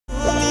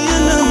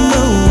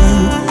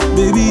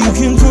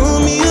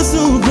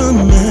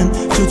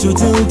Hey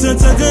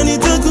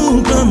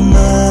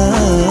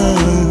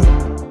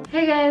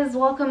guys,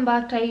 welcome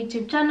back to our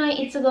YouTube channel.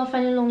 It's your girl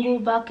Fanny&Jessy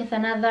back with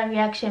another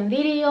reaction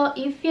video.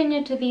 If you're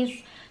new to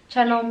this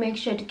channel, make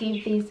sure to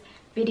give this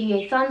video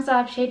a thumbs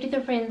up, share it with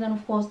your friends, and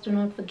of course do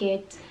not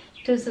forget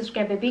to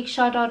subscribe. A big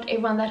shout out to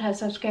everyone that has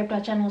subscribed to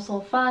our channel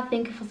so far.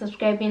 Thank you for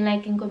subscribing,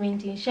 liking,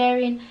 commenting,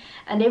 sharing,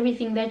 and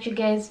everything that you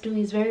guys do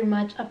is very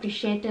much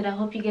appreciated. I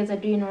hope you guys are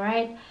doing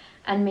alright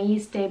and may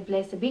you stay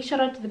blessed. A big shout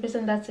out to the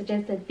person that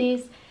suggested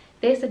this.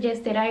 They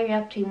suggested I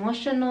react to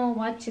emotional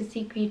What's Your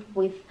Secret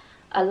with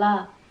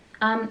Allah.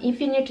 If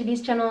you're new to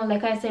this channel,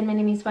 like I said, my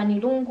name is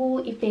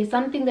Fanny&Jessy. If there's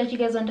something that you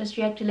guys want us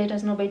to react to, let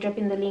us know by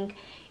dropping the link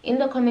in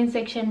the comment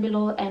section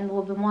below, and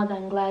we'll be more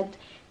than glad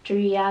to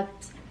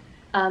react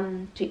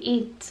to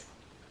it.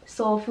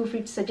 So feel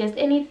free to suggest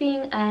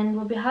anything and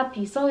we'll be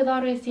happy. So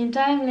without wasting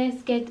time,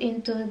 let's get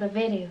into the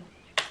video.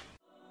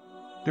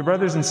 Dear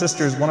brothers and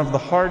sisters, one of the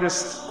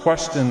hardest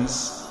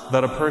questions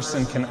that a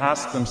person can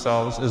ask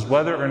themselves is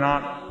whether or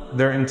not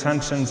their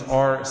intentions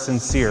are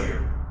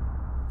sincere.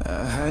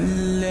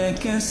 هل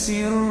لك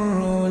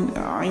سر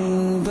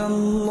عند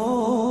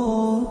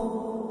الله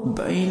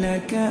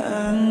بينك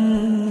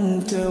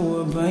أنت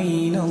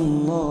وبين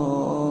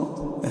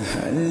الله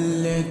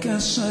هل لك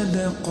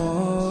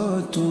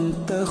صدقات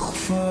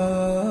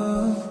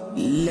تخفى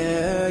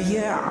لا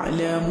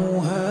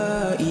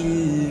يعلمها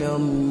إلا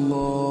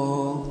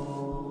الله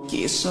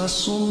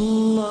قصص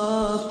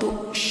لا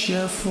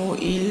تكشف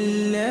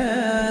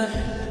إلا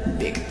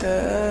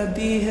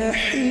بكتابها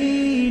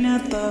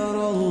حين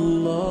ترى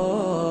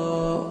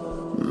الله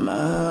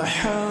ما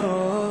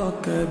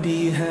حراك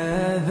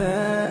بهذا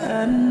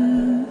أن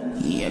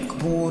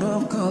يكبر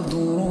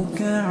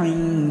قدرك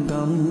عند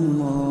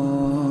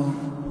الله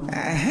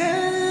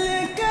هل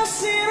لك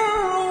سر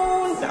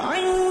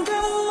عند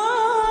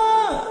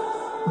الله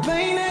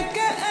بينك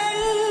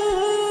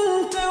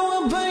أنت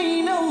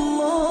وبين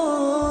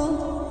الله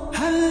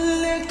هل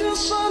لك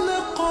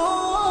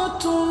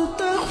صدقات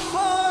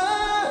تخفى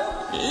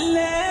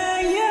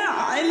لا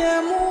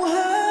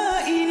يعلمها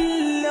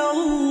إلا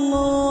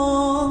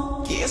الله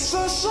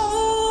قصص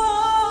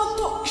لا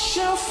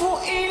تكشف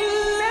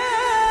إلا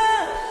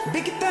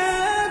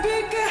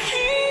بكتابك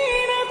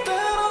حين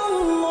ترى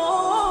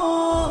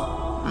الله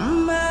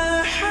ما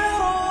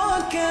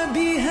حراك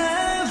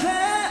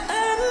بهذا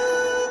أن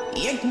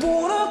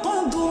يكبر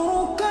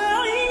قدرك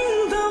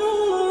عند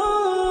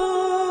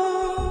الله.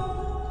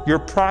 Your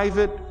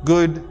private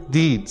good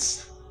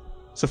deeds.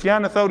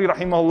 Sufyan al-Thawri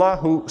rahimahullah,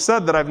 who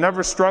said that I've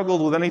never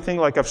struggled with anything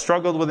like I've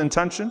struggled with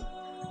intention,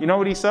 you know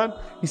what he said?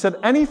 He said,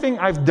 anything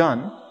I've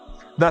done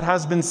that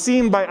has been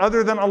seen by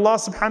other than Allah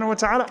subhanahu wa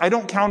ta'ala, I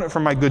don't count it for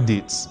my good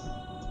deeds.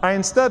 I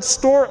instead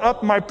store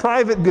up my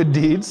private good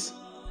deeds,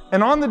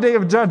 and on the day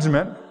of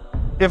judgment,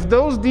 if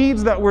those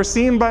deeds that were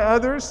seen by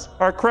others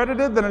are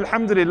credited, then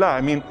alhamdulillah,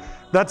 I mean,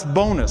 that's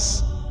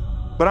bonus.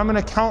 But I'm going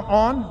to count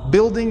on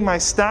building my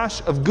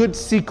stash of good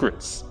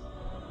secrets.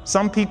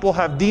 Some people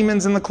have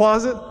demons in the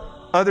closet,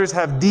 others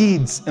have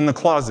deeds in the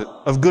closet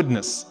of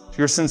goodness,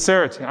 your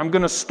sincerity. I'm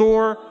going to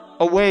store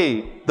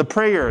away the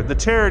prayer, the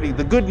charity,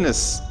 the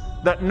goodness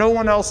that no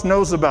one else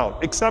knows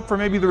about, except for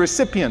maybe the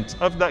recipient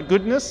of that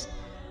goodness.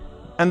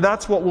 And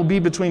that's what will be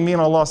between me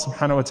and Allah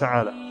subhanahu wa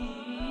ta'ala.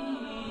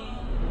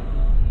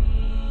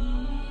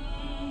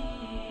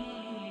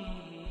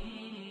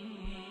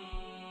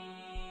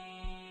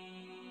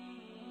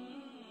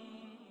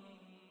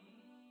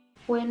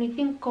 When we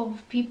think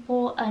of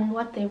people and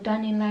what they've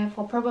done in life,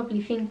 we're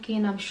probably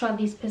thinking, I'm sure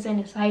this person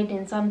is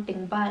hiding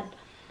something bad.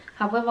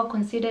 However,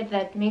 consider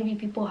that maybe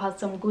people have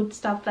some good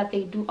stuff that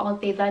they do out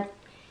there that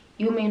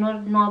you may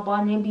not know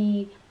about,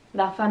 maybe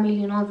their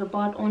family knows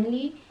about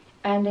only.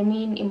 And I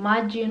mean,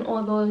 imagine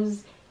all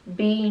those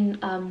being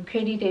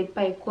credited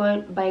by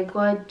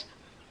God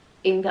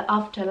in the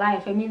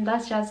afterlife. I mean,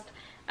 that's just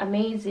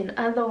amazing.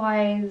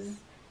 Otherwise,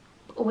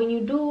 when you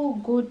do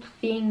good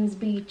things,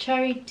 be it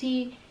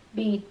charity,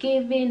 be it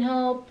giving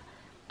help,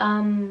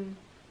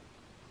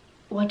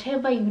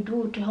 whatever you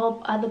do to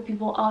help other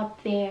people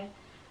out there,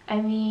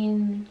 I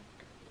mean,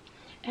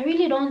 I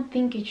really don't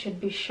think it should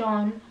be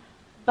shown.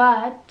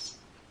 But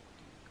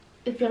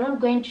if you're not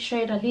going to show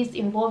it, at least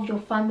involve your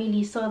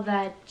family so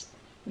that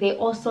they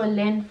also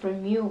learn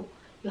from you.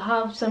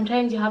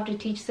 Sometimes you have to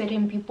teach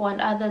certain people, and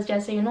others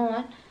just say, you know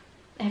what,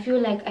 I feel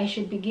like I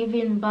should be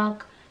giving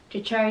back to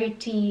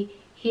charity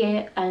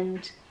here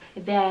and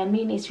there. I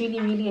mean, it's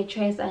really a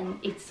choice, and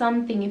it's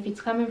something, if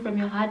it's coming from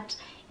your heart,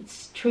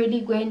 it's truly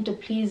going to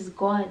please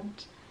God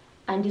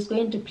and it's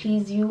going to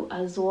please you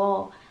as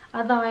well.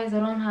 Otherwise, I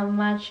don't have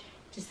much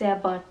to say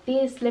about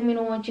this. Let me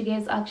know what you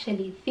guys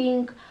actually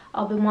think.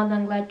 I'll be more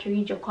than glad to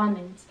read your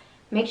comments.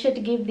 Make sure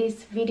to give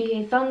this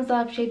video a thumbs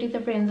up, share it with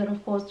your friends, and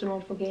of course do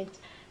not forget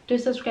to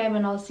subscribe,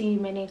 and I'll see you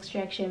in my next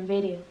reaction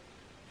video.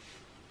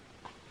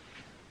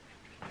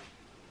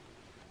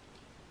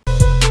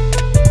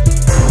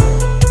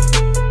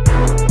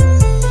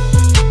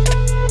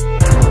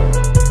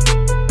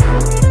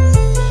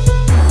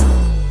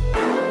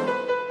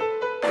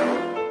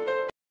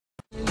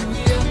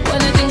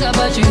 When I think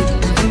about you